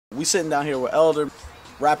We sitting down here with Elder,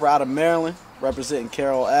 rapper out of Maryland, representing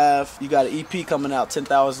Carroll Ave. You got an EP coming out,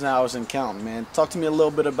 10,000 Hours and Counting, man. Talk to me a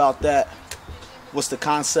little bit about that. What's the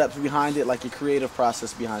concept behind it, like your creative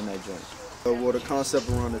process behind that joint? Well, the concept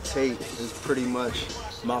around the tape is pretty much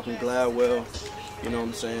Malcolm Gladwell. You know what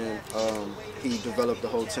I'm saying? He developed the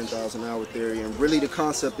whole 10,000 hour theory, and really the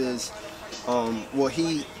concept is, well,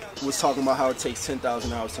 he was talking about how it takes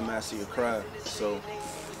 10,000 hours to master your craft. So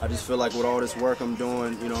I just feel like with all this work I'm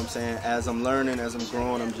doing, you know what I'm saying, as I'm learning, as I'm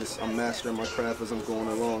growing, I'm mastering my craft as I'm going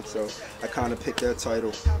along. So I kind of picked that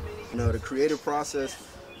title. You know, the creative process,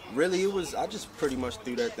 really I just pretty much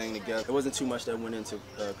threw that thing together. It wasn't too much that went into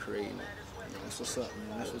creating it. That's what's up,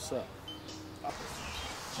 man. That's what's up.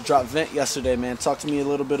 You dropped Vent yesterday, man. Talk to me a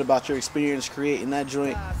little bit about your experience creating that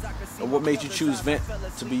joint, and what made you choose Vent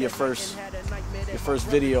to be your first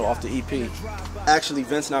video off the EP. Actually,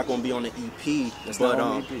 Vent's not going to be on the EP. It's but not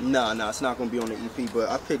on the EP? No, it's not going to be on the EP. But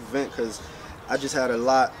I picked Vent because I just had a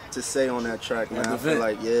lot to say on that track, man. I feel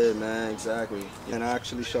like, yeah, man, exactly. And I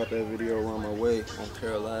actually shot that video around my way on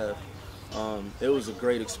Carroll Ave. It was a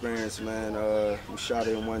great experience, man. We shot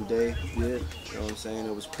it in one day. You know what I'm saying?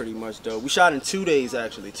 It was pretty much dope. We shot in 2 days,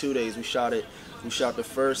 actually. 2 days. We shot the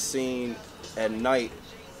first scene at night,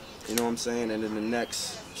 you know what I'm saying, and then the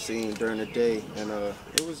next scene during the day. And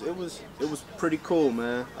it was pretty cool,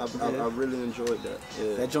 man. I really enjoyed that.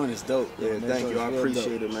 Yeah. That joint is dope. Yeah, thank you. I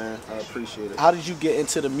appreciate it, man. I appreciate it. How did you get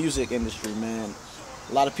into the music industry, man?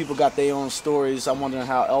 A lot of people got their own stories. I'm wondering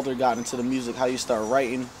how Elder got into the music, how you started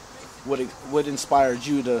writing. What inspired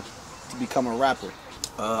you to become a rapper?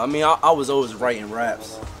 I mean, I was always writing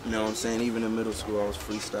raps, you know what I'm saying? Even in middle school, I was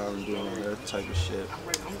freestyling, doing all that type of shit.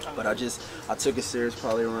 But I took it serious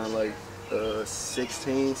probably around like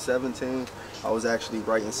 16, 17. I was actually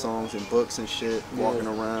writing songs and books and shit, walking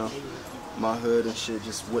around my hood and shit,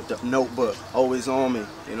 just with the notebook always on me,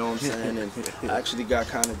 you know what I'm saying? And I actually got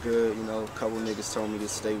kind of good, you know, a couple niggas told me to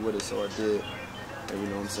stay with it, so I did. And you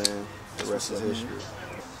know what I'm saying? The rest is history.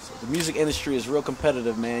 The music industry is real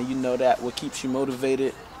competitive, man. You know that. What keeps you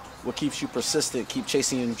motivated? What keeps you persistent? Keep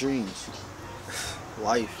chasing your dreams?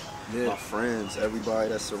 Life. My friends, everybody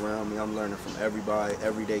that's around me. I'm learning from everybody,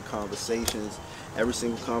 everyday conversations. Every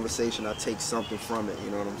single conversation, I take something from it,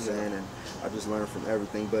 you know what I'm saying? And I just learn from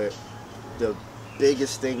everything. But the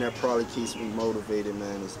biggest thing that probably keeps me motivated,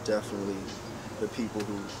 man, is definitely the people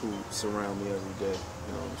who surround me every day.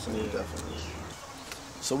 You know what I'm saying? Definitely.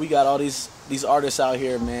 So we got all these artists out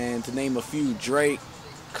here, man, to name a few: Drake,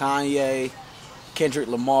 Kanye, Kendrick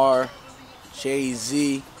Lamar,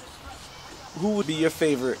 Jay-Z. Who would be your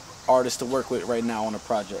favorite artist to work with right now on a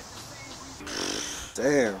project?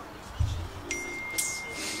 Damn.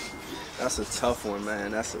 That's a tough one,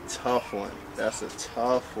 man. That's a tough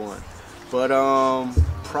one. But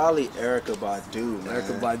probably Erykah Badu, man.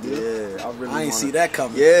 Erykah Badu? Yeah, I ain't see that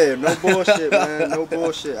coming. Yeah, no bullshit, man. No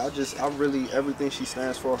bullshit. I really, everything she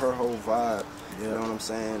stands for, her whole vibe. You know what I'm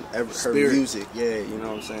saying? Her music, yeah, you know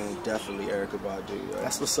what I'm saying? Definitely Erykah Badu. Right?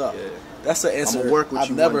 That's what's up. Yeah. That's an answer work with I've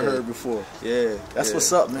you never one day. heard before. Yeah. That's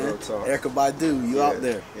what's up, man. Erykah Badu, you out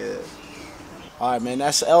there. Yeah. All right, man,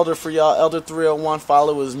 that's Elder for y'all. Elder301.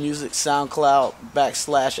 Follow his music, SoundCloud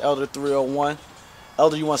 /Elder301.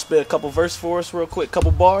 Elder, you want to spit a couple verses for us real quick,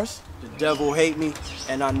 couple bars? The devil hate me,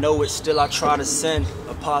 and I know it, still I try to send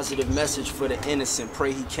a positive message for the innocent,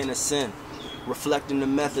 pray he can ascend. Reflecting the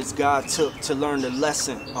methods God took to learn the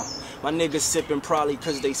lesson. My niggas sipping probably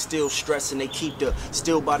cause they still stressing. They keep the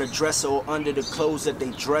still by the dresser or under the clothes that they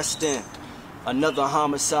dressed in. Another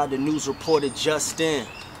homicide, the news reported just in.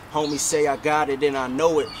 Homies say I got it and I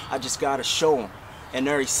know it, I just gotta show them. And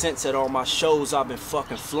ever since at all my shows I've been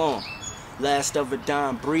fucking flowing. Last of a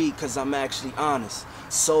dying breed, cause I'm actually honest.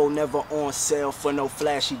 Soul never on sale for no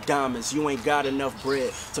flashy diamonds. You ain't got enough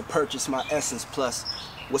bread to purchase my essence. Plus,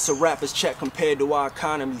 what's a rapper's check compared to our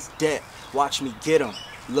economy's debt? Watch me get them.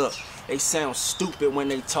 Look, they sound stupid when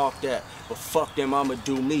they talk that, but fuck them, I'ma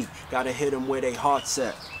do me. Gotta hit them where they hearts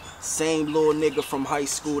at. Same little nigga from high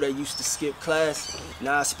school that used to skip class.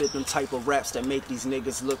 Now I spit them type of raps that make these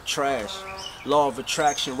niggas look trash. Law of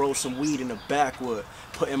attraction, roll some weed in the backwood.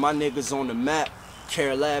 Putting my niggas on the map.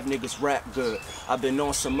 Carroll Ave niggas rap good. I've been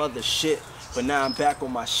on some other shit, but now I'm back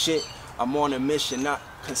on my shit. I'm on a mission, not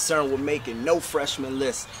concerned with making no freshman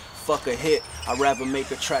list. Fuck a hit, I'd rather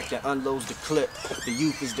make a track that unloads the clip. The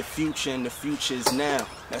youth is the future and the future is now.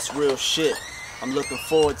 That's real shit. I'm looking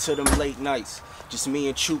forward to them late nights. Just me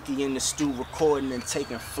and Chuki in the stew recording and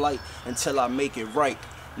taking flight until I make it right.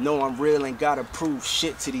 Know I'm real, ain't gotta prove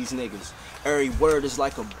shit to these niggas. Every word is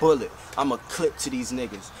like a bullet, I'm a clip to these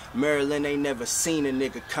niggas. Maryland ain't never seen a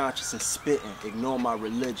nigga conscious and spitting. Ignore my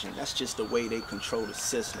religion, that's just the way they control the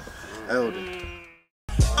system. Elder.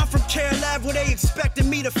 I'm from Carol Ave where they expected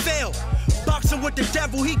me to fail. Boxing with the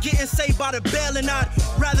devil, he getting saved by the bail. And I'd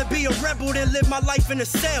rather be a rebel than live my life in a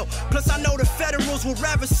cell. Plus I know the federals would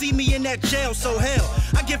rather see me in that jail. So hell,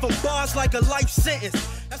 I give them bars like a life sentence.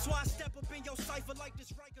 That's why I step